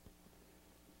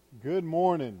Good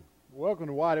morning. Welcome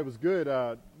to White. It was good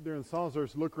during the song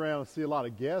service to look around and see a lot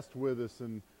of guests with us,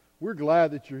 and we're glad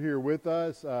that you're here with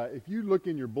us. If you look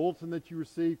in your bulletin that you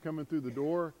received coming through the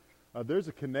door, there's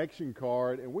a connection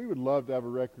card, and we would love to have a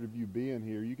record of you being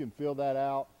here. You can fill that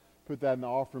out, put that in the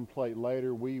offering plate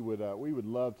later. We would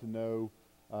love to know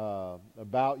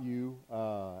about you,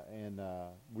 and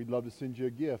we'd love to send you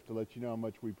a gift to let you know how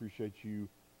much we appreciate you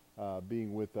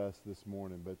being with us this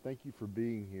morning. But thank you for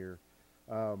being here.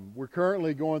 We're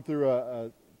currently going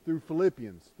through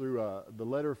Philippians, through the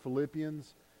letter of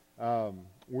Philippians.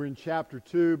 We're in chapter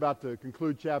 2, about to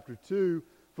conclude chapter 2.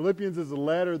 Philippians is a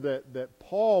letter that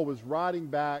Paul was writing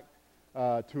back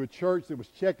to a church that was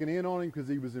checking in on him because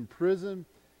he was in prison.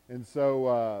 And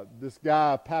so this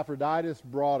guy, Epaphroditus,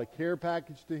 brought a care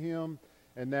package to him.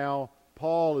 And now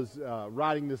Paul is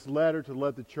writing this letter to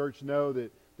let the church know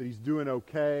that he's doing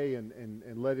okay,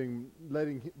 and letting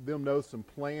them know some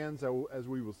plans, as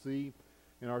we will see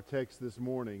in our text this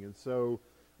morning. And so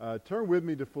turn with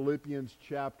me to Philippians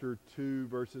chapter 2,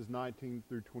 verses 19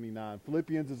 through 29.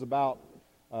 Philippians is about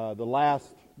the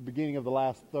beginning of the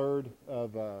last third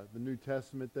of the New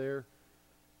Testament there.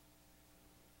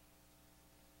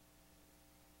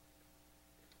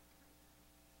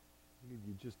 I'll give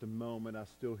you just a moment. I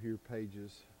still hear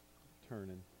pages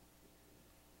turning.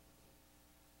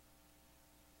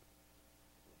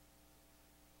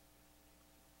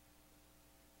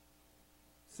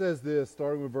 Says this,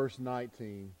 starting with verse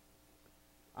 19.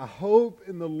 I hope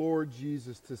in the Lord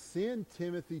Jesus to send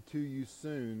Timothy to you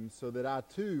soon, so that I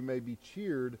too may be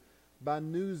cheered by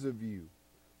news of you.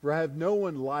 For I have no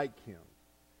one like him,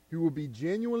 who will be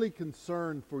genuinely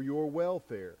concerned for your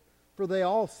welfare. For they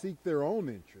all seek their own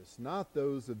interests, not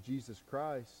those of Jesus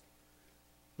Christ.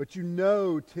 But you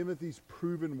know Timothy's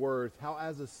proven worth, how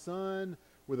as a son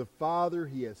with a father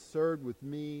he has served with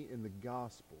me in the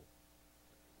gospel.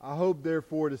 I hope,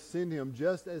 therefore, to send him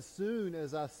just as soon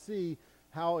as I see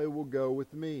how it will go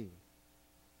with me.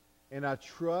 And I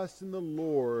trust in the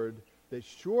Lord that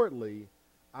shortly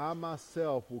I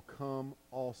myself will come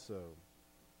also.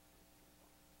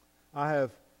 I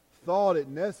have thought it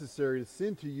necessary to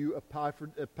send to you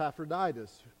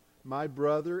Epaphroditus, my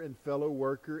brother and fellow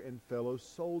worker and fellow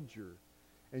soldier,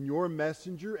 and your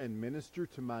messenger and minister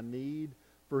to my need.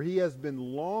 For he has been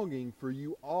longing for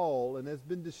you all and has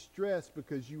been distressed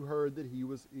because you heard that he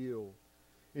was ill.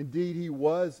 Indeed, he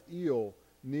was ill,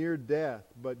 near death,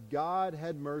 but God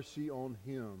had mercy on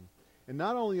him. And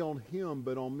not only on him,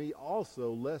 but on me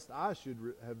also, lest I should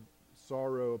have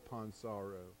sorrow upon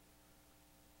sorrow.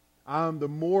 I am the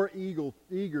more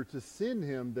eager to send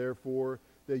him, therefore,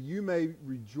 that you may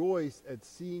rejoice at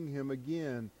seeing him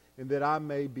again, and that I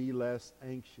may be less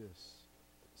anxious.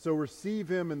 So receive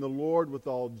him in the Lord with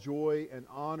all joy and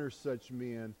honor such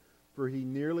men, for he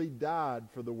nearly died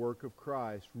for the work of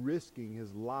Christ, risking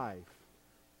his life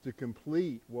to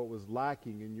complete what was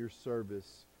lacking in your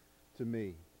service to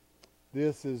me.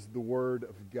 This is the word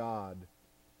of God.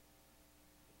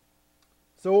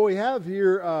 So what we have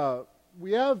here,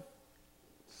 we have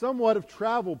somewhat of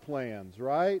travel plans,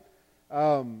 right?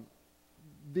 The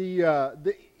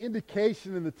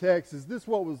indication in the text is this is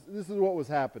what was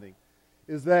happening.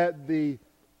 Is that the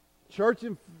church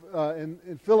in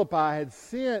Philippi had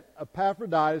sent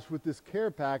Epaphroditus with this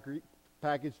care package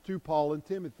to Paul and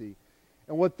Timothy.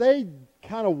 And what they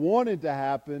kind of wanted to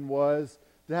happen was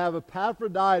to have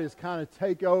Epaphroditus kind of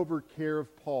take over care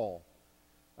of Paul,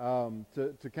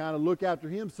 to kind of look after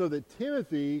him so that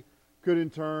Timothy could in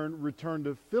turn return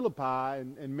to Philippi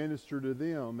and minister to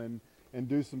them and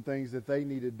do some things that they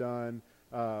needed done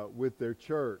with their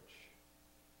church.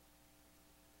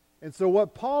 And so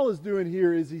what Paul is doing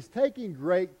here is he's taking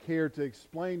great care to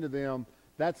explain to them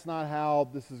that's not how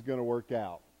this is going to work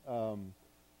out.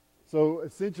 So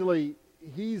essentially,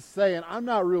 he's saying, I'm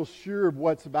not real sure of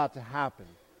what's about to happen.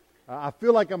 I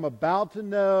feel like I'm about to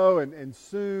know, and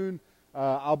soon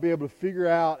I'll be able to figure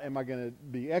out, am I going to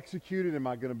be executed? Am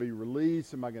I going to be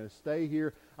released? Am I going to stay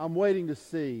here? I'm waiting to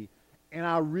see. And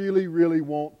I really, really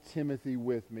want Timothy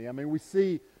with me. I mean, we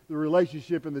see the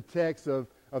relationship in the text of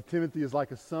Timothy is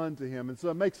like a son to him. And so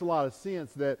it makes a lot of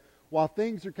sense that while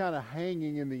things are kind of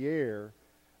hanging in the air,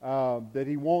 that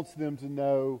he wants them to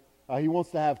know, he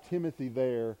wants to have Timothy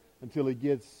there until he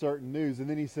gets certain news. And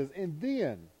then he says, and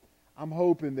then, I'm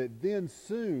hoping that then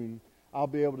soon I'll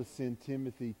be able to send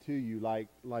Timothy to you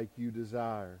like you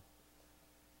desire.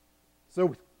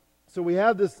 So we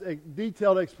have this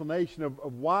detailed explanation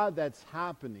of why that's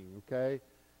happening, okay?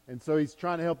 And so he's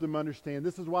trying to help them understand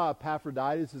this is why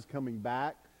Epaphroditus is coming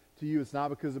back to you. It's not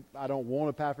because I don't want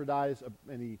Epaphroditus,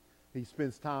 and he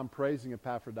spends time praising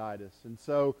Epaphroditus. And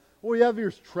so what we have here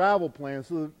is travel plans.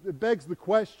 So it begs the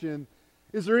question,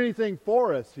 is there anything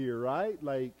for us here, right?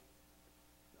 Like,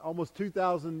 almost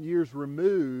 2,000 years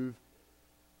removed,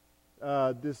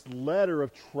 this letter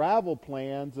of travel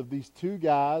plans of these two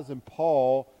guys and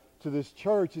Paul to this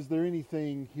church, is there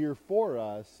anything here for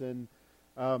us? And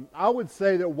I would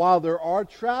say that while there are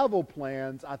travel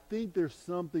plans, I think there's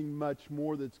something much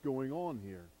more that's going on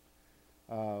here.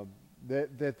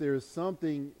 That there's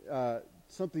something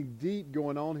deep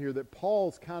going on here, that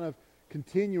Paul's kind of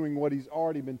continuing what he's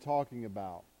already been talking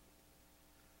about.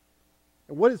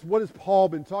 And what has Paul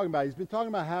been talking about? He's been talking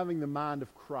about having the mind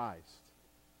of Christ.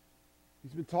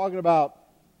 He's been talking about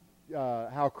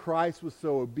how Christ was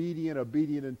so obedient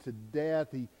unto death.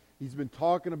 He's been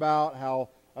talking about how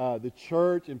the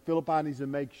church in Philippi needs to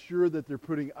make sure that they're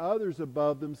putting others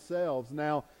above themselves.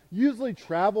 Now, usually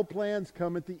travel plans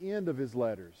come at the end of his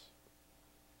letters.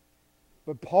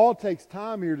 But Paul takes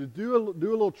time here to do a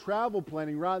little travel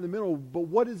planning right in the middle. But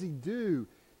what does he do?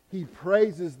 He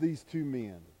praises these two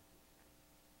men.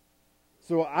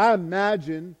 So I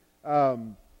imagine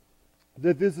that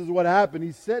this is what happened.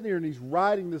 He's sitting here and he's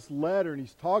writing this letter and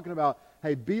he's talking about,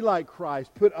 hey, be like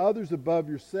Christ, put others above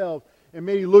yourselves. And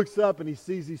maybe he looks up and he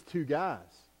sees these two guys,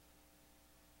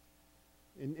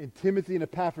 in Timothy and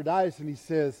Epaphroditus, and he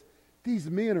says, these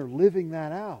men are living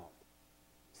that out.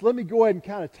 So let me go ahead and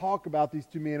kind of talk about these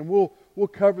two men, and we'll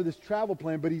cover this travel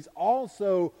plan. But he's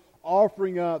also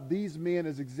offering up these men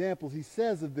as examples. He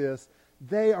says of this,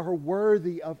 they are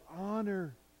worthy of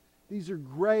honor. These are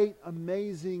great,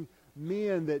 amazing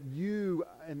men that you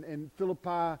and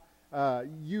Philippi,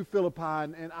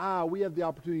 and I, we have the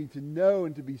opportunity to know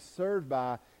and to be served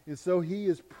by. And so he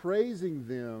is praising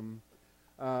them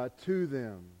to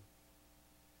them.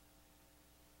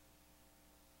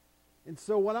 And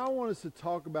so what I want us to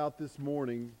talk about this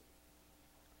morning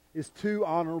is two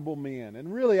honorable men.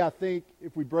 And really, I think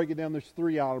if we break it down, there's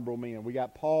three honorable men. We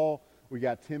got Paul, we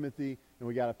got Timothy, and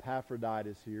we got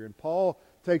Epaphroditus here. And Paul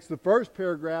takes the first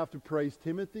paragraph to praise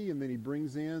Timothy, and then he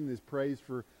brings in his praise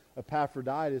for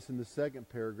Epaphroditus in the second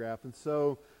paragraph. And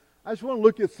so I just want to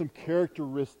look at some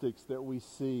characteristics that we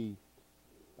see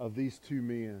of these two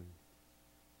men.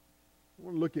 I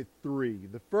want to look at three.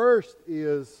 The first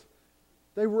is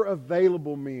they were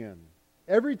available men.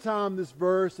 Every time this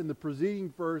verse and the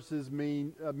preceding verses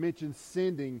mention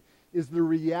sending, is the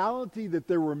reality that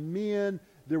there were men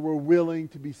that were willing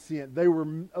to be sent. They were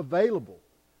available.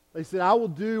 They said, I will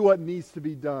do what needs to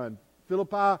be done.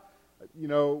 Philippi,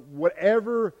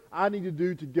 whatever I need to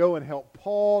do to go and help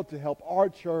Paul, to help our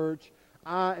church,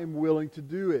 I am willing to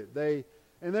do it. They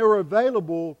were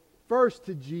available first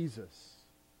to Jesus.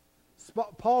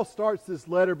 Paul starts this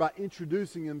letter by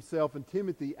introducing himself and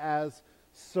Timothy as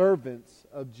servants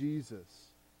of Jesus.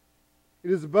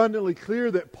 It is abundantly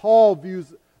clear that Paul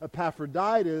views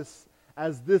Epaphroditus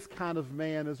as this kind of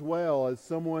man as well, as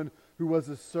someone who was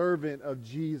a servant of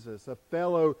Jesus,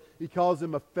 he calls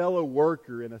him a fellow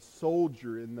worker and a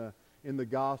soldier in the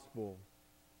gospel.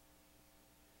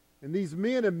 And these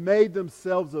men have made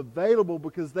themselves available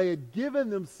because they had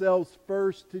given themselves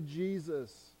first to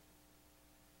Jesus.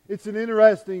 It's an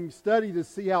interesting study to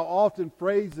see how often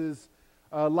phrases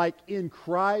like in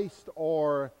Christ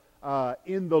or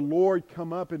in the Lord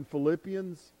come up in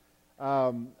Philippians.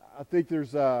 I think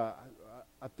there's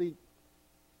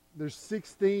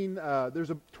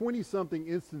 20-something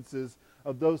instances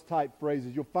of those type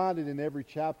phrases. You'll find it in every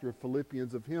chapter of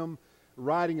Philippians of him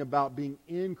writing about being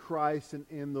in Christ and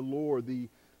in the Lord. The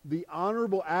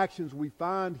honorable actions we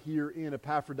find here in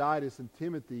Epaphroditus and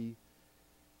Timothy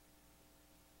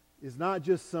is not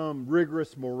just some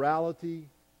rigorous morality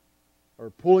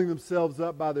or pulling themselves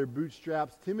up by their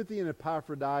bootstraps. Timothy and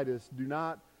Epaphroditus do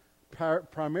not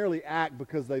primarily act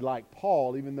because they like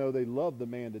Paul, even though they love the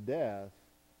man to death.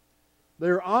 They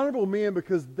are honorable men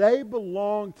because they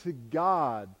belong to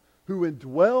God, who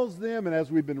indwells them, and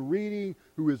as we've been reading,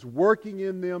 who is working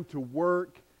in them to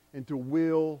work and to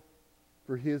will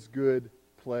for His good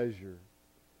pleasure.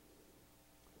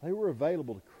 They were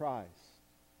available to Christ.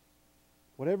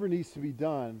 Whatever needs to be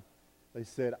done, they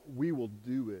said, we will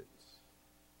do it.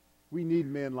 We need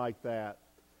men like that.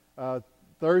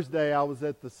 Thursday, I was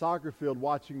at the soccer field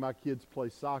watching my kids play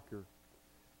soccer.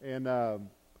 And a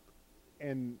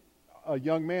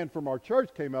young man from our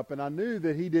church came up, and I knew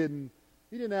that he didn't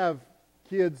have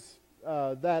kids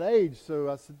that age.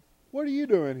 So I said, what are you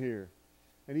doing here?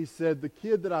 And he said, the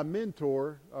kid that I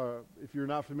mentor, if you're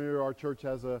not familiar, our church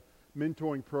has a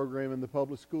mentoring program in the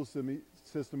public school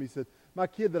system. He said, my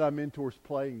kid that I mentor is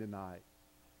playing tonight.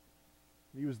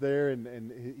 He was there, and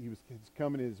he's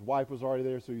coming. His wife was already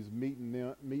there, so he was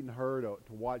meeting her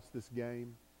to watch this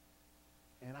game.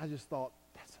 And I just thought,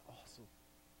 that's awesome.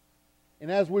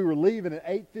 And as we were leaving at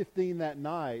 8:15 that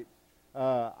night,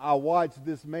 I watched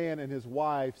this man and his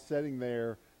wife sitting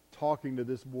there talking to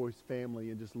this boy's family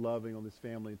and just loving on this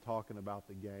family and talking about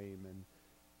the game. And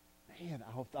man,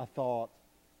 I thought,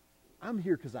 I'm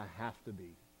here because I have to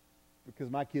be. Because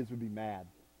my kids would be mad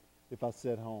if I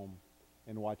sat home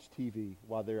and watched TV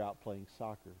while they're out playing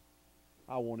soccer.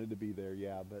 I wanted to be there,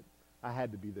 yeah, but I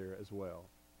had to be there as well.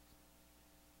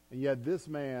 And yet this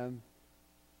man,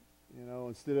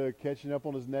 instead of catching up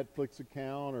on his Netflix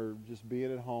account or just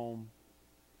being at home,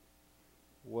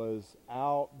 was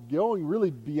out going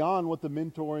really beyond what the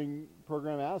mentoring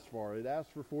program asked for. It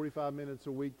asked for 45 minutes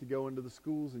a week to go into the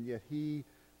schools, and yet he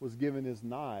was given his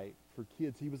night for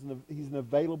kids. He's an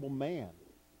available man.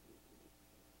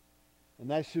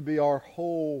 And that should be our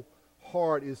whole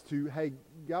heart, is to, hey,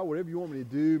 God, whatever you want me to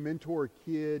do, mentor a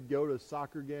kid, go to a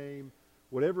soccer game,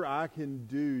 whatever I can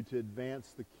do to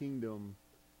advance the kingdom,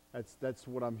 that's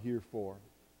what I'm here for.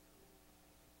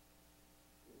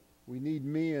 We need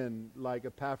men like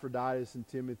Epaphroditus and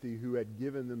Timothy who had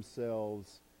given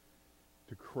themselves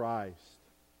to Christ.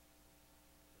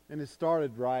 And it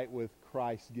started right with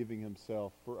Christ giving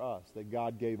himself for us, that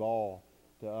God gave all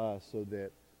to us so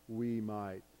that we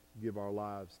might give our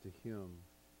lives to him.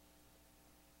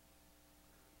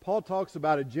 Paul talks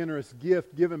about a generous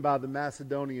gift given by the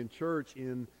Macedonian church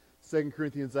in 2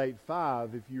 Corinthians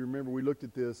 8:5. If you remember, we looked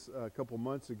at this a couple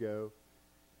months ago.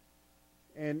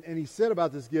 And he said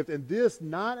about this gift, and this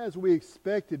not as we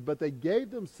expected, but they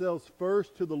gave themselves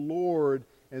first to the Lord,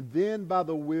 and then by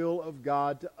the will of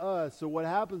God to us. So what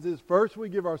happens is, first we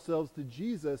give ourselves to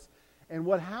Jesus, and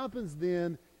what happens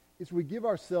then is we give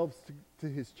ourselves to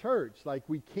his church. Like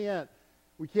we can't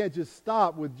just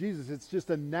stop with Jesus. It's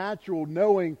just a natural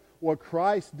knowing what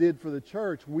Christ did for the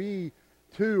church. We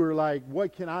too are like,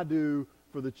 what can I do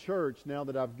for the church now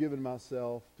that I've given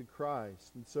myself to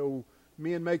Christ? And so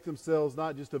men make themselves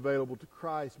not just available to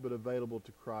Christ, but available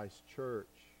to Christ's church.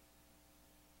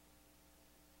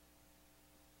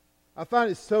 I find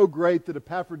it so great that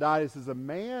Epaphroditus is a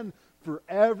man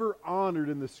forever honored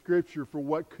in the Scripture for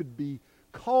what could be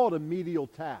called a menial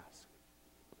task.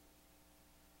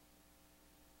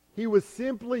 He was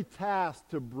simply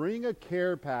tasked to bring a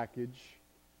care package,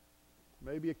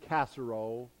 maybe a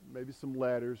casserole, maybe some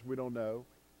letters, we don't know,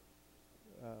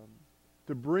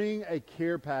 to bring a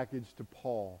care package to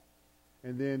Paul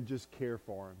and then just care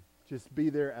for him. Just be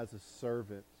there as a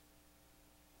servant.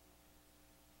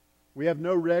 We have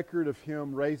no record of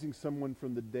him raising someone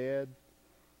from the dead.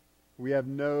 We have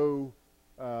no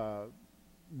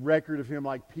record of him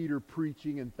like Peter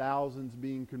preaching and thousands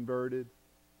being converted.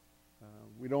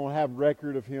 We don't have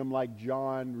record of him like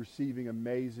John receiving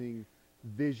amazing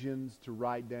visions to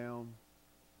write down.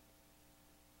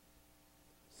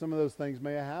 Some of those things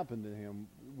may have happened to him,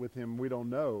 with him, we don't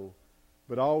know.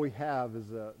 But all we have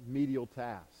is a menial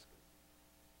task.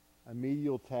 A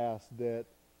menial task that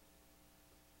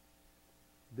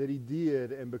he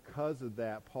did, and because of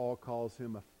that, Paul calls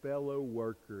him a fellow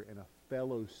worker and a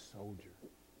fellow soldier.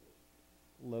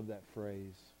 Love that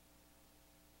phrase.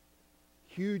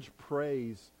 Huge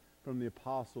praise from the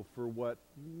apostle for what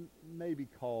may be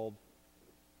called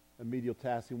a menial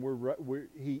task. And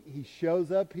he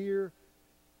shows up here,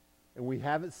 and we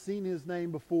haven't seen his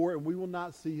name before, and we will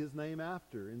not see his name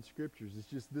after in Scriptures. It's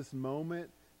just this moment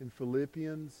in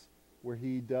Philippians where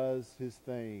he does his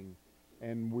thing,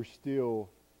 and we're still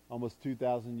almost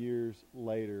 2,000 years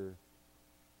later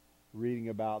reading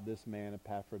about this man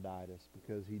Epaphroditus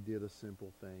because he did a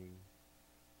simple thing.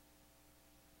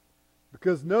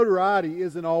 Because notoriety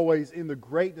isn't always in the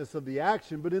greatness of the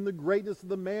action, but in the greatness of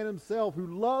the man himself who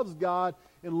loves God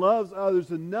and loves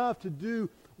others enough to do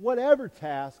whatever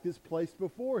task is placed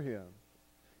before him.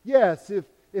 Yes, if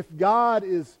God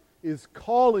is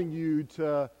calling you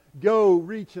to go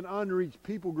reach an unreached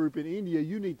people group in India,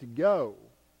 you need to go.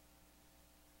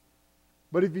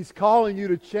 But if he's calling you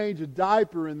to change a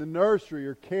diaper in the nursery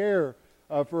or care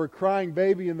for a crying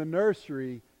baby in the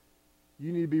nursery,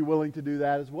 you need to be willing to do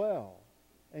that as well,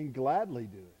 and gladly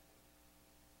do it.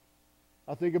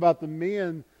 I think about the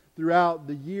men throughout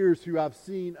the years who I've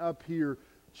seen up here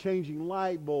changing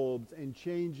light bulbs and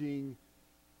changing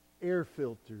air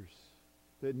filters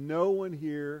that no one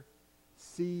here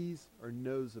sees or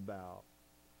knows about.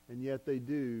 And yet they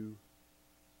do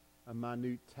a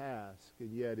minute task,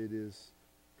 and yet it is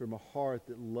from a heart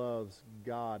that loves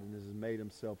God and has made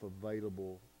himself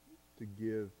available to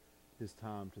give his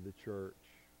time to the church.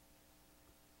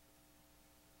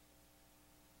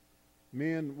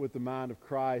 Men with the mind of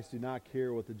Christ do not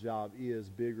care what the job is,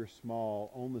 big or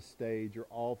small, on the stage or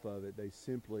off of it. They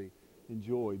simply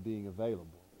enjoy being available.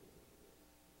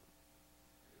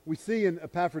 We see in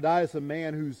Epaphroditus a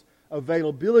man whose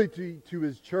availability to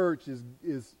his church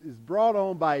is brought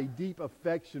on by a deep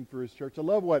affection for his church. I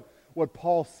love what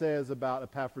Paul says about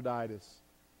Epaphroditus.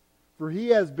 For he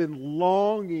has been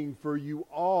longing for you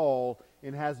all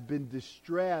and has been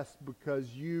distressed because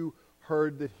you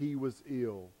heard that he was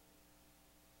ill.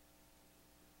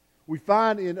 We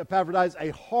find in Epaphroditus a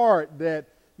heart that,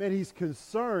 man, he's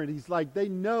concerned. He's like, they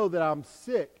know that I'm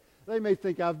sick. They may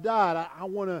think I've died. I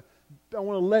want to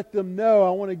let them know. I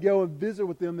want to go and visit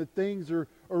with them that things are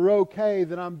okay,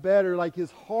 that I'm better. Like his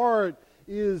heart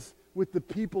is with the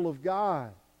people of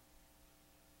God.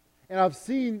 And I've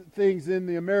seen things in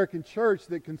the American church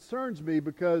that concerns me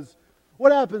because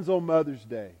what happens on Mother's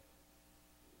Day?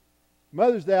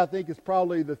 Mother's Day, I think, is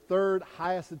probably the third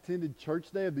highest attended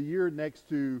church day of the year next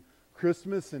to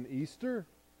Christmas and Easter.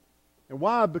 And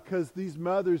why? Because these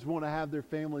mothers want to have their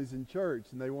families in church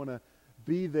and they want to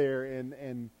be there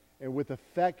and with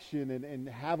affection and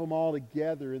have them all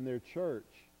together in their church.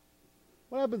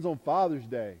 What happens on Father's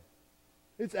Day?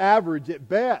 It's average at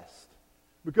best.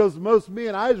 Because most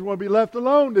men, I just want to be left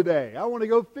alone today. I want to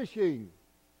go fishing.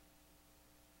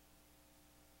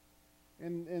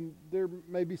 And there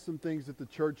may be some things that the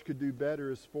church could do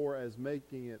better as far as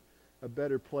making it a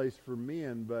better place for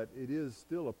men, but it is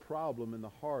still a problem in the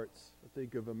hearts, I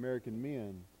think, of American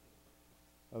men,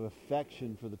 of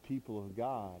affection for the people of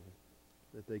God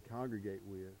that they congregate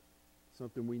with.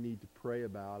 Something we need to pray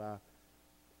about.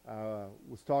 I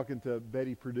was talking to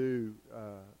Betty Perdue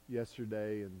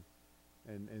yesterday and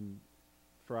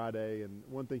Friday, and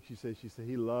one thing she said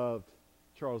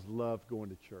Charles loved going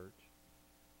to church.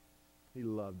 He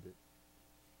loved it.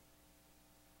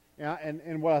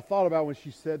 And what I thought about when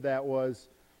she said that was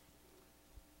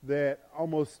that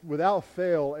almost without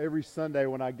fail, every Sunday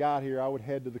when I got here, I would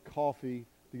head to the coffee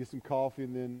to get some coffee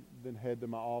and then head to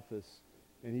my office.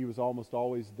 And he was almost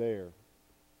always there.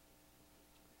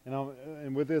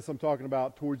 And with this, I'm talking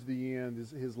about towards the end,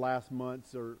 his last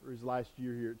months or his last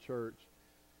year here at church.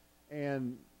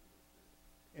 And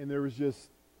there was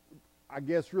just, I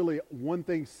guess, really one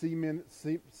thing in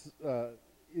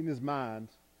his mind,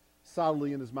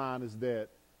 solidly in his mind, is that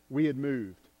we had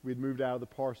moved. We had moved out of the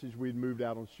parsonage. We had moved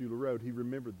out on Schuler Road. He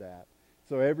remembered that.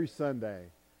 So every Sunday,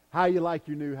 how you like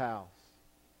your new house?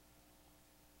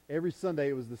 Every Sunday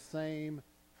it was the same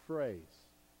phrase.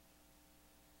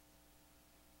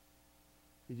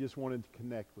 He just wanted to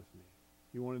connect with me.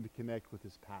 He wanted to connect with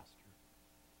his pastor.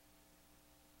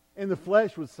 And the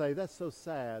flesh would say, that's so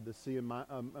sad to see a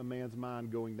man's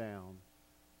mind going down.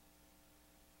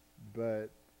 But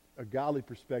a godly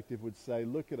perspective would say,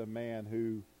 look at a man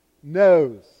who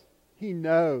knows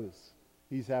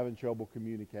he's having trouble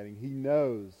communicating. He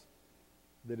knows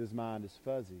that his mind is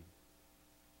fuzzy.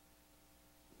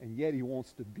 And yet he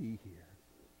wants to be here.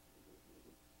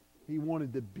 He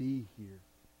wanted to be here.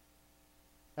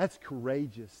 That's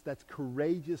courageous. That's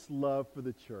courageous love for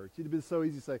the church. It'd have been so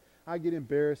easy to say, I get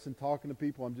embarrassed in talking to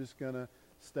people. I'm just going to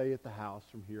stay at the house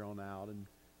from here on out. And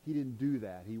he didn't do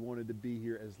that. He wanted to be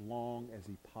here as long as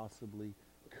he possibly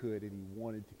could, and he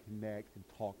wanted to connect and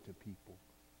talk to people.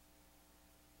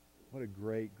 What a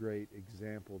great, great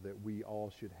example that we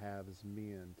all should have as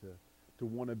men to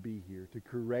want to be here, to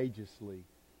courageously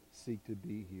seek to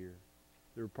be here.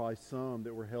 There were probably some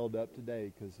that were held up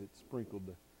today because it sprinkled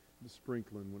the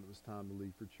sprinkling when it was time to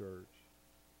leave for church.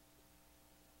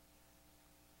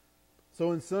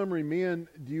 So in summary, men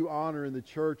do you honor in the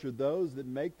church are those that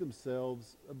make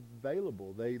themselves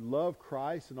available. They love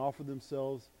Christ and offer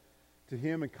themselves to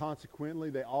Him, and consequently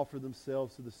they offer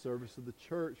themselves to the service of the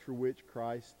church for which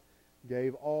Christ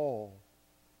gave all.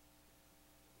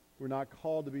 We're not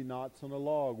called to be knots on a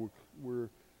log. We're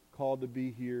called to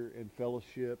be here in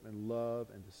fellowship and love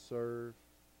and to serve.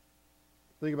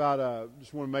 Think about,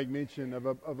 just want to make mention of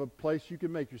a place you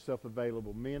can make yourself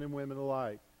available, men and women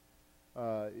alike,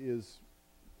 is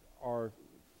our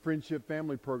Friendship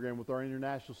Family Program with our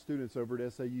international students over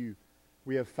at SAU.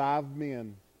 We have 5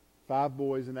 men, 5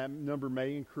 boys, and that number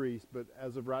may increase, but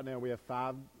as of right now we have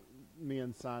 5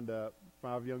 men signed up,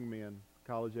 5 young men,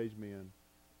 college-age men,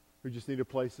 who just need a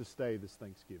place to stay this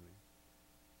Thanksgiving.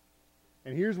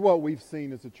 And here's what we've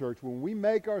seen as a church. When we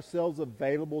make ourselves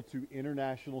available to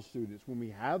international students, when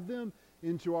we have them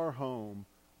into our home,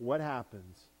 what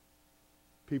happens?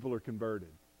 People are converted.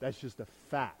 That's just a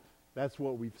fact. That's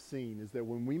what we've seen, is that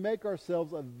when we make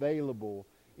ourselves available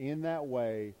in that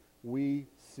way, we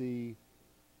see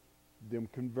them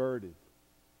converted.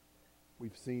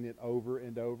 We've seen it over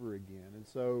and over again. And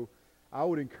so I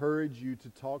would encourage you to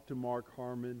talk to Mark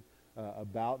Harmon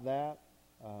about that.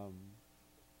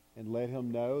 and let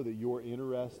him know that you're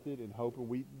interested in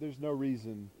hoping. There's no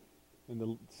reason in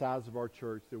the size of our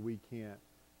church that we can't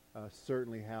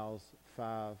certainly house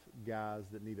 5 guys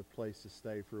that need a place to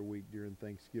stay for a week during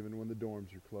Thanksgiving when the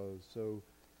dorms are closed. So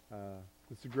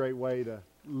it's a great way to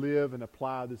live and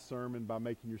apply this sermon by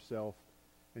making yourself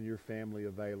and your family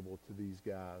available to these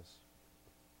guys.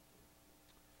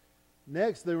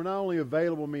 Next, they were not only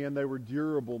available men, they were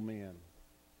durable men.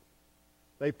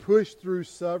 They pushed through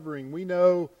suffering. We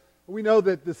know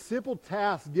that the simple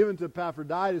task given to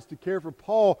Epaphroditus to care for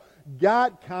Paul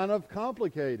got kind of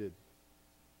complicated.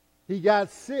 He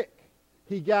got sick.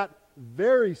 He got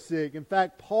very sick. In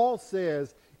fact, Paul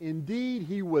says, indeed,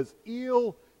 he was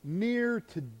ill near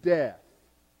to death.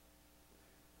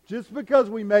 Just because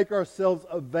we make ourselves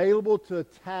available to a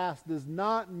task does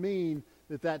not mean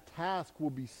that that task will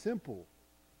be simple.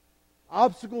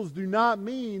 Obstacles do not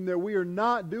mean that we are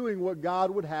not doing what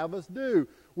God would have us do.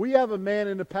 We have a man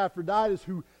in Epaphroditus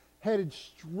who headed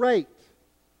straight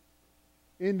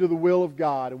into the will of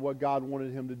God and what God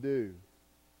wanted him to do.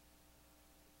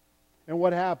 And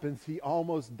what happens? He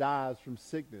almost dies from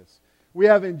sickness. We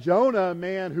have in Jonah a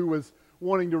man who was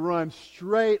wanting to run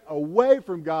straight away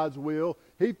from God's will.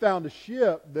 He found a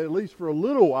ship that, at least for a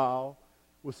little while,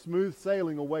 was smooth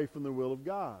sailing away from the will of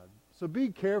God. So be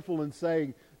careful in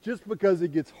saying, just because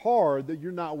it gets hard, that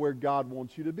you're not where God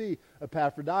wants you to be.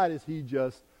 Epaphroditus, he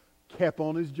just kept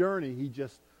on his journey. He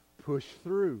just pushed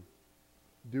through,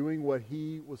 doing what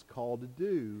he was called to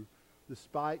do,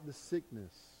 despite the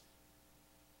sickness.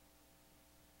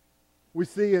 We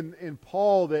see in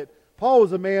Paul that Paul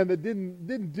was a man that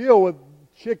didn't deal with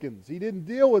chickens. He didn't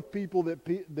deal with people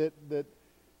that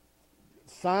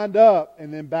signed up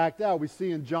and then backed out. We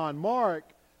see in John Mark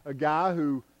a guy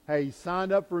who, he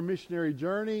signed up for a missionary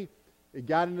journey. He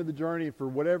got into the journey, and for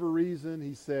whatever reason,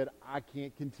 he said, I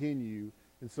can't continue.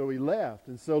 And so he left.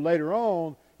 And so later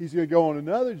on, he's going to go on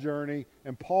another journey,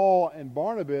 and Paul and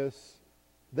Barnabas,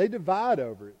 they divide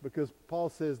over it because Paul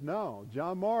says, no,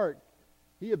 John Mark,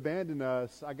 he abandoned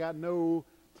us. I got no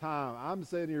time. I'm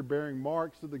sitting here bearing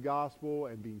marks of the gospel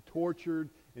and being tortured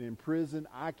and imprisoned.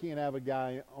 I can't have a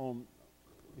guy on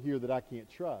here that I can't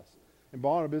trust. And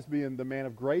Barnabas, being the man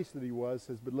of grace that he was,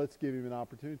 says, but let's give him an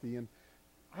opportunity. And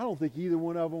I don't think either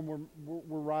one of them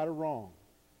were right or wrong.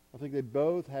 I think they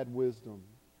both had wisdom.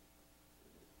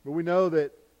 But we know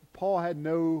that Paul had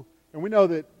and we know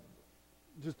that,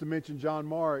 just to mention John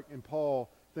Mark and Paul,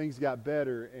 things got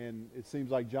better, and it seems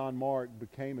like John Mark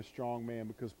became a strong man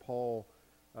because Paul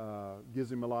gives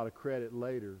him a lot of credit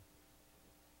later.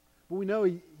 But we know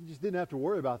he just didn't have to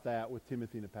worry about that with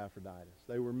Timothy and Epaphroditus.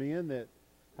 They were men that,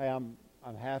 hey, I'm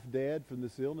half dead from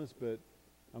this illness, but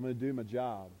I'm going to do my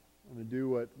job. I'm going to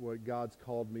do what God's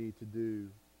called me to do.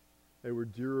 They were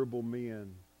durable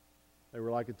men. They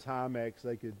were like a Timex.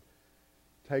 They could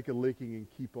take a licking and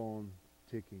keep on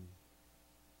ticking.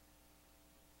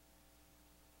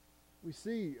 We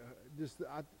see,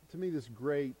 to me, this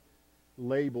great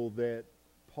label that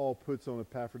Paul puts on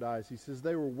Epaphroditus. He says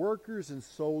they were workers and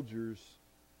soldiers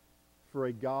for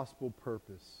a gospel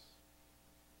purpose.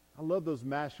 I love those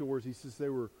master words. He says they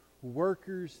were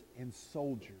workers and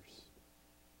soldiers.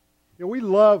 You know, we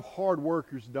love hard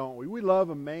workers, don't we? We love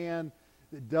a man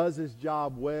that does his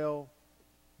job well,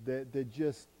 that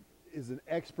just is an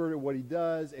expert at what he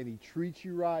does, and he treats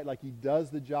you right, like he does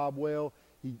the job well.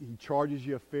 He charges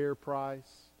you a fair price.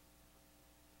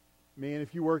 Man,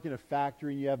 if you work in a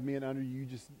factory and you have men under you,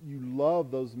 you love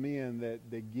those men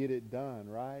that get it done,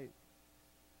 right?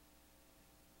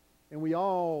 And we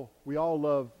all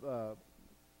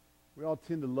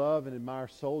tend to love and admire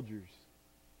soldiers,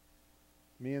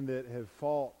 men that have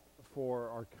fought for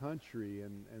our country,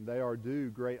 and they are due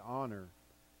great honor.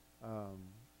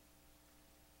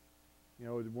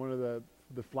 One of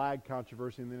the flag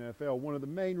controversy in the NFL, one of the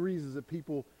main reasons that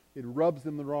it rubs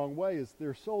them the wrong way is there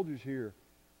are soldiers here.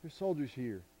 There's soldiers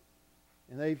here.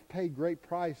 And they've paid great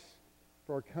price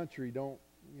for our country.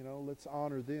 Let's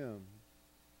honor them.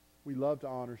 We love to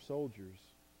honor soldiers.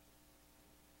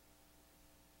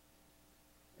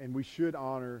 And we should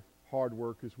honor hard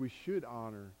workers. We should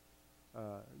honor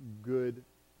good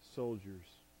soldiers.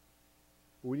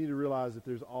 But we need to realize that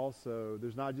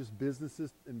there's not just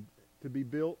businesses to be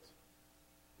built.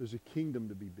 There's a kingdom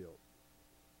to be built.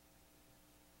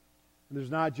 And there's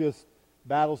not just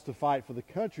battles to fight for the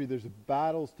country. There's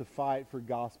battles to fight for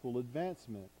gospel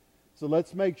advancement. So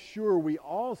let's make sure we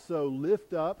also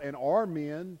lift up and are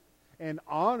men and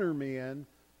honor men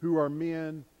who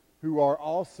are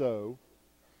also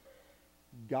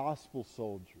gospel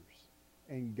soldiers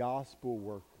and gospel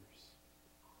workers.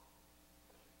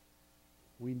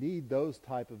 We need those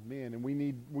type of men, and we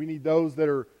need those that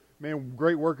are man,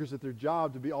 great workers at their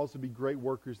job, to also be great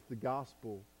workers at the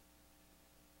gospel.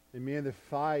 And men that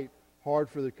fight hard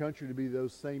for their country to be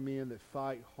those same men that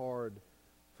fight hard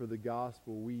for the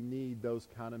gospel. We need those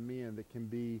kind of men that can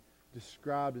be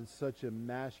described in such a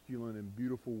masculine and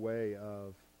beautiful way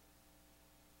of,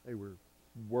 they were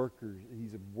workers,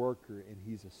 he's a worker and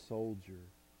he's a soldier.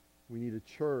 We need a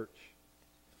church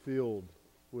filled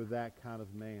with that kind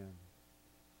of man.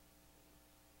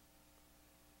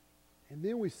 And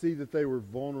then we see that they were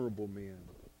vulnerable men.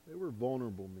 They were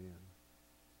vulnerable men.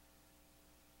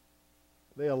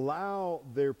 They allow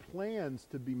their plans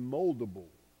to be moldable.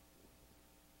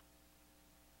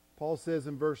 Paul says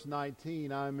in verse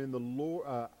 19, I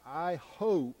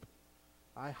hope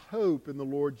in the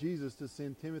Lord Jesus to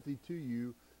send Timothy to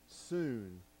you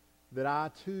soon, that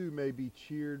I too may be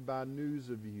cheered by news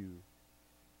of you.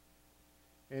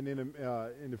 And in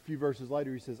a few verses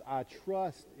later he says, I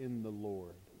trust in the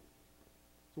Lord.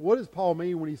 So what does Paul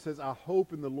mean when he says, I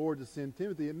hope in the Lord to send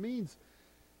Timothy? It means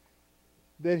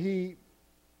that he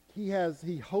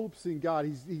hopes in God.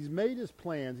 He's made his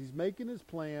plans. He's making his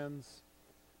plans,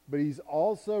 but he's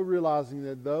also realizing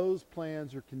that those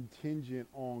plans are contingent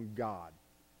on God.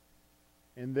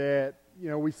 And that,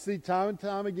 we see time and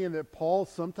time again that Paul,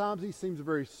 sometimes he seems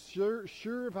very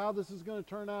sure of how this is going to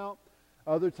turn out.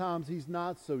 Other times he's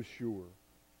not so sure.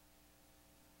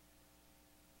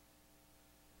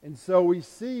 And so we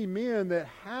see men that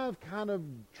have kind of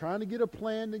trying to get a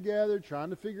plan together,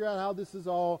 trying to figure out how this is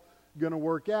all going to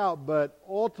work out, but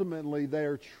ultimately they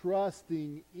are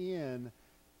trusting in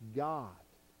God.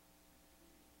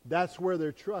 That's where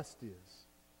their trust is.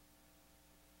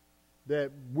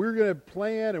 That we're going to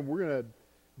plan and we're going to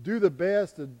do the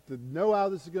best to know how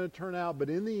this is going to turn out, but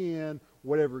in the end,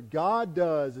 whatever God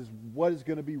does is what is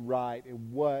going to be right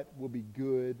and what will be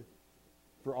good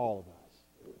for all of us.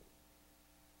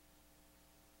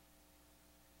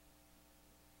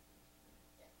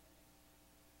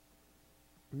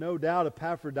 No doubt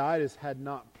Epaphroditus had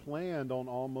not planned on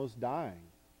almost dying.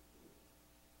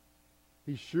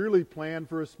 He surely planned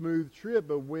for a smooth trip,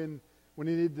 but when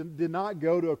it did not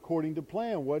go according to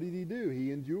plan, what did he do?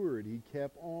 He endured. He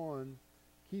kept on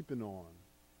keeping on.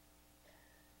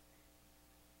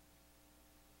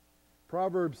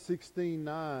 Proverbs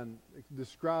 16:9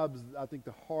 describes, I think,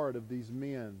 the heart of these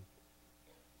men.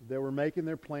 They were making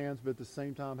their plans, but at the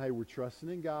same time, hey, we're trusting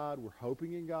in God, we're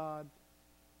hoping in God.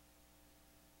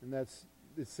 And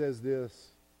it says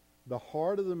this, the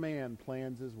heart of the man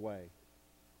plans his way,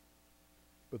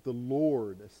 but the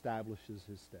Lord establishes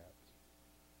his steps.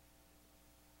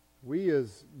 We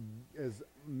as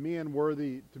men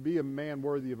worthy, to be a man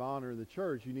worthy of honor in the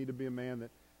church, you need to be a man that,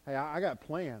 hey, I got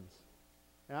plans.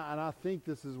 And I think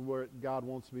this is what God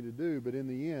wants me to do, but in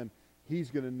the end, He's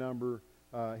going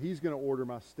to order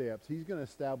my steps. He's going to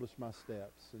establish my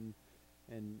steps.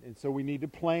 And so we need to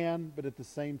plan, but at the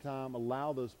same time,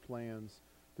 allow those plans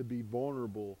to be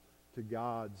vulnerable to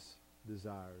God's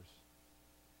desires.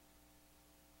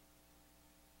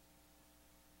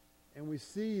 And we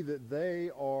see that they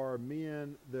are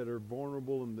men that are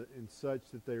vulnerable in such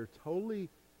that they are totally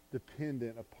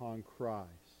dependent upon Christ.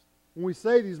 When we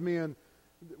say these men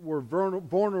were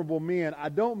vulnerable men, I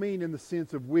don't mean in the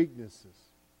sense of weaknesses.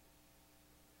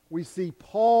 We see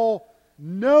Paul,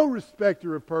 no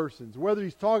respecter of persons, whether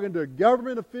he's talking to a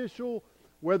government official,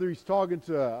 whether he's talking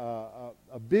to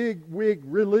a big wig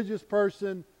religious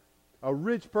person, a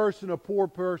rich person, a poor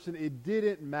person, it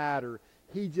didn't matter.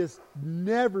 He just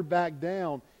never backed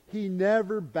down. He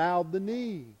never bowed the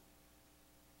knee.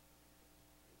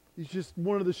 He's just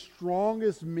one of the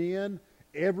strongest men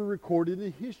ever recorded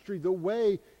in history. The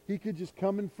way he could just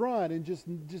come in front and just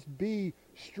be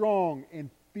strong and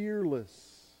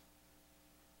fearless.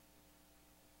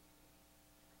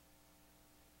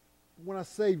 When I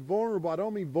say vulnerable, I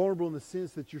don't mean vulnerable in the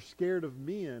sense that you're scared of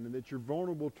men and that you're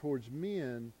vulnerable towards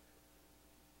men.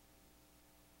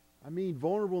 I mean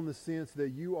vulnerable in the sense that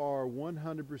you are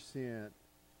 100%,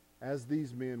 as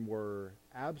these men were,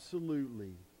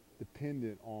 absolutely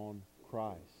dependent on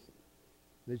Christ.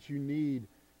 That you need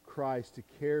Christ to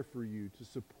care for you, to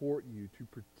support you, to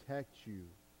protect you.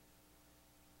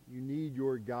 You need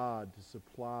your God to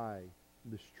supply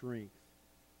the strength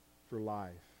for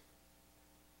life.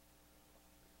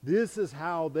 This is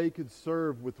how they could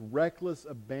serve with reckless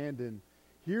abandon.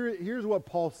 Here's what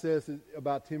Paul says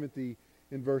about Timothy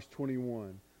in verse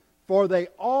 21. For they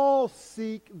all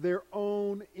seek their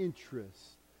own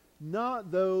interests,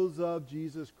 not those of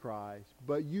Jesus Christ.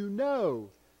 But you know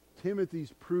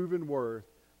Timothy's proven worth,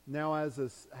 now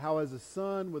how as a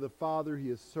son with a father he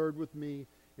has served with me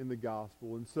in the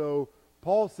gospel. And so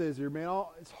Paul says here, man,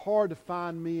 it's hard to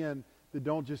find men that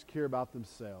don't just care about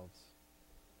themselves.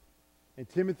 And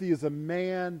Timothy is a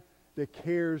man that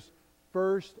cares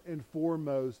first and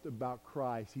foremost about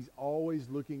Christ. He's always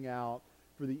looking out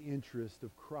for the interest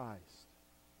of Christ.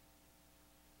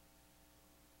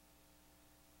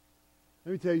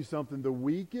 Let me tell you something. The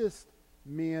weakest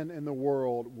men in the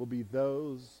world will be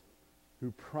those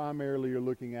who primarily are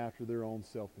looking after their own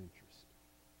self-interest.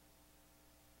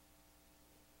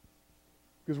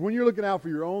 Because when you're looking out for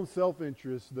your own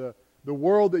self-interest, the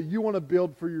world that you want to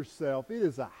build for yourself, it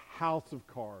is a house of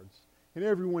cards.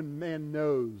 And man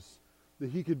knows that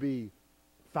he could be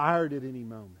fired at any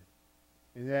moment.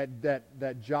 And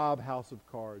that job house of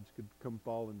cards could come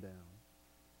falling down.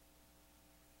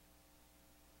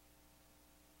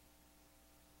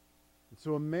 And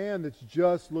so a man that's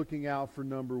just looking out for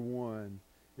number one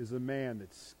is a man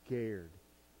that's scared.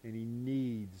 And he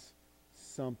needs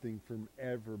something from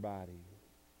everybody.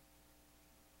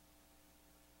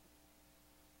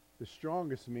 The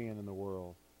strongest men in the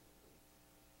world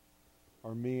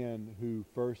are men who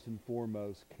first and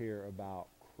foremost care about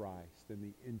Christ and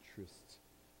the interests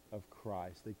of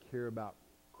Christ. They care about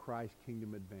Christ's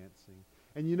kingdom advancing.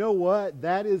 And you know what?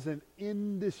 That is an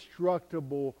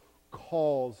indestructible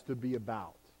cause to be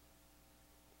about.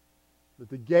 That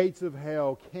the gates of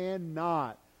hell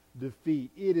cannot defeat.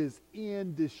 It is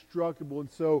indestructible.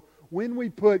 And so when we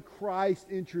put Christ's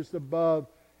interest above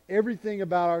everything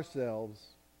about ourselves,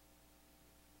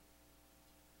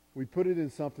 we put it in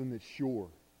something that's sure.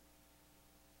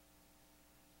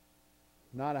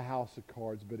 Not a house of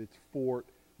cards, but it's Fort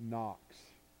Knox.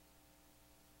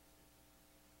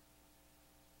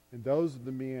 And those are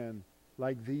the men,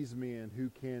 like these men, who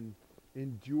can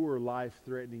endure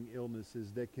life-threatening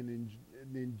illnesses, that can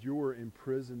endure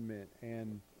imprisonment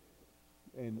and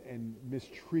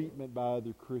mistreatment by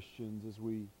other Christians, as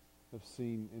we have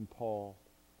seen in Paul.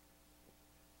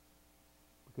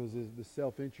 Because the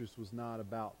self-interest was not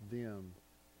about them.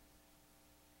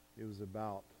 It was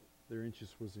about their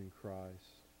interest was in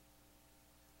Christ.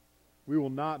 We will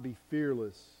not be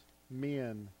fearless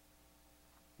men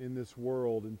in this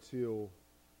world until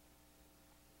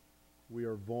we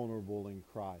are vulnerable in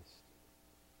Christ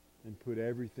and put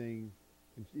everything,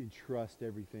 entrust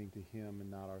everything to Him and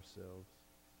not ourselves.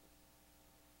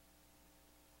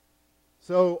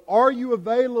 So, are you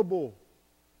available?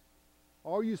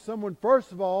 Are you someone,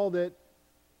 first of all, that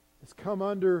has come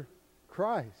under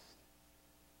Christ?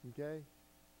 Okay?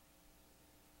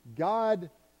 God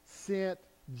sent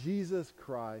Jesus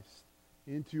Christ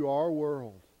into our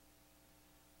world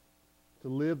to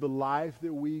live the life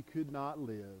that we could not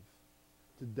live,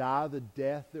 to die the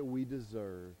death that we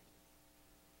deserve,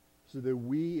 so that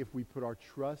we, if we put our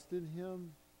trust in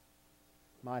Him,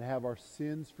 might have our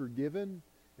sins forgiven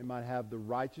and might have the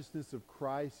righteousness of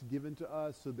Christ given to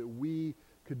us, so that we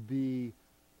could be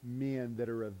men that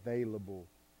are available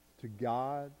to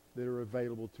God, that are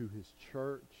available to His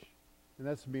church. And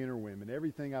that's men or women.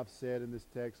 Everything I've said in this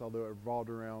text, although it revolved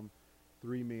around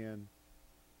three men,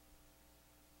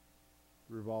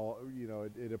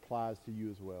 it applies to you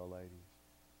as well, ladies.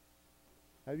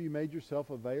 Have you made yourself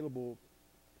available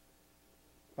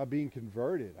by being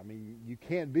converted? I mean, you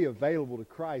can't be available to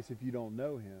Christ if you don't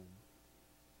know Him.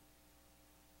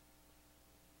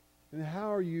 And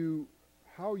how are you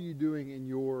doing in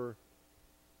your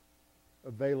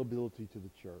availability to the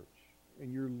church?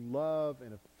 In your love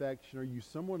and affection? Are you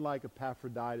someone like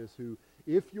Epaphroditus who,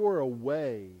 if you're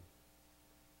away,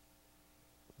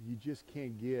 you just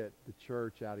can't get the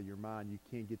church out of your mind? You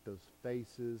can't get those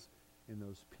faces and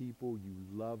those people. You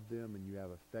love them and you have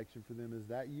affection for them. Is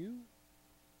that you?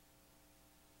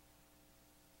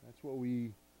 That's what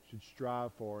we should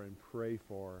strive for and pray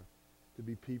for. To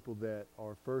be people that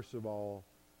are, first of all,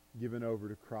 given over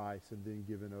to Christ and then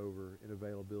given over in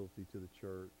availability to the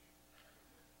church.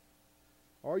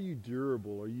 Are you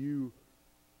durable? Are you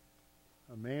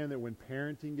a man that when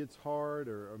parenting gets hard,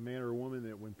 or a man or a woman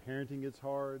that when parenting gets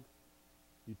hard,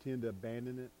 you tend to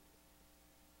abandon it?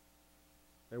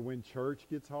 That when church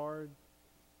gets hard,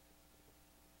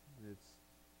 it's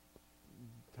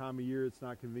time of year it's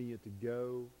not convenient to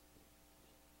go?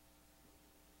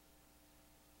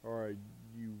 Or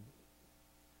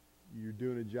you're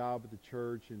doing a job at the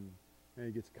church and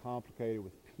it gets complicated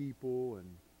with people and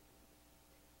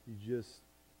you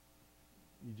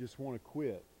just want to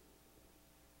quit.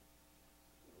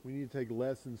 We need to take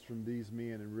lessons from these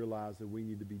men and realize that we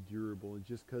need to be durable. And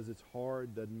just because it's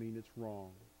hard doesn't mean it's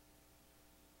wrong.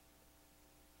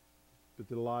 But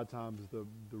that a lot of times the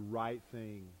right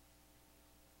thing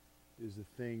is the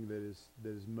thing that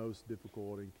is most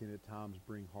difficult and can at times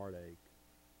bring heartache.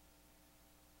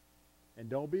 And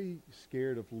don't be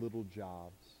scared of little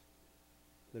jobs.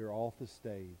 that are off the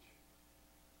stage,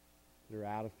 that are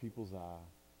out of people's eye.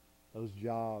 Those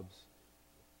jobs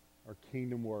are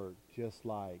kingdom work, just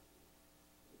like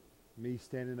me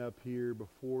standing up here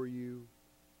before you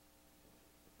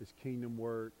is kingdom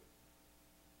work.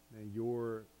 And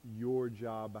your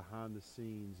job behind the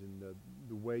scenes and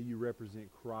the way you represent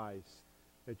Christ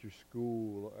at your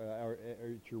school or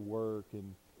at your work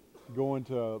and going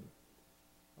to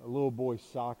a little boy's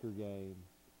soccer game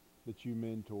that you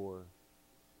mentor,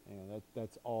 and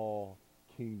that's all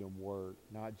kingdom work,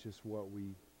 not just what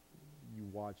you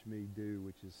watch me do,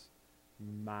 which is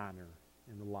minor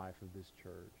in the life of this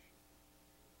church.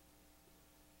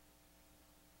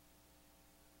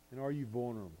 And are you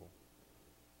vulnerable?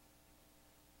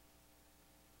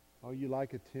 Are you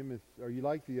like a Timothy? Are you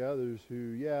like the others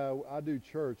who, yeah, I do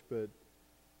church, but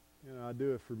I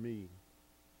do it for me.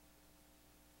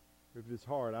 If it's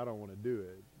hard, I don't want to do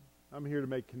it. I'm here to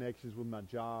make connections with my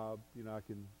job. I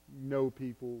can know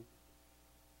people.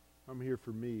 I'm here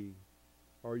for me.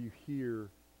 Are you here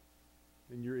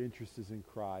and your interest is in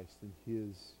Christ and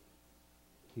His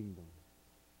kingdom?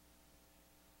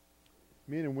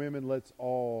 Men and women, let's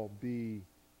all be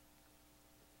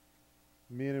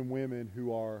men and women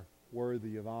who are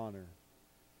worthy of honor,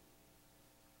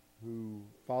 who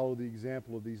follow the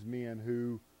example of these men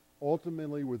who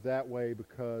ultimately were that way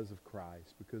because of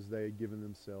Christ, because they had given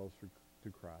themselves to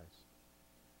Christ.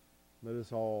 Let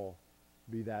us all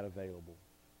be that available.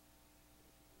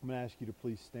 I'm going to ask you to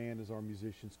please stand as our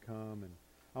musicians come, and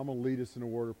I'm going to lead us in a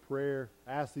word of prayer.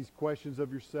 Ask these questions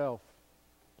of yourself.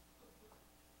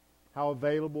 How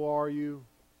available are you?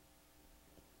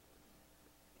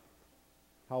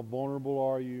 How vulnerable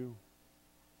are you?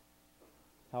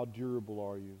 How durable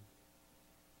are you?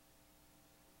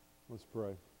 Let's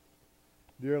pray.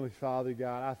 Dear Heavenly Father,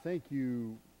 God, I thank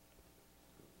you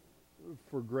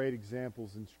for great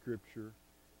examples in Scripture.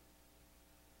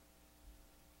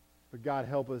 But God,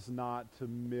 help us not to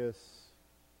miss,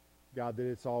 God, that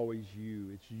it's always you.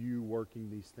 It's you working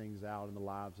these things out in the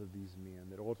lives of these men.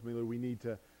 That ultimately we need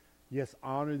to, yes,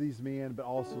 honor these men, but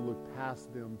also look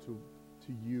past them to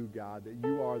you, God, that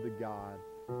you are the God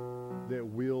that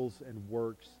wills and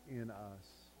works in us.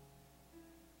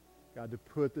 God, to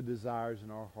put the desires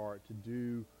in our heart to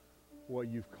do what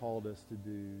you've called us to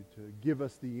do, to give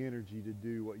us the energy to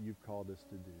do what you've called us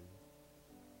to do.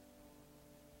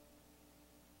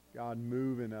 God,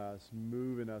 move in us,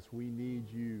 move in us. We need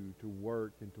you to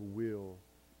work and to will,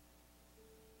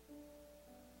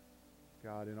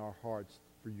 God, in our hearts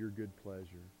for your good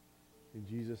pleasure. In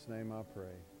Jesus' name I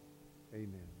pray.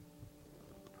 Amen.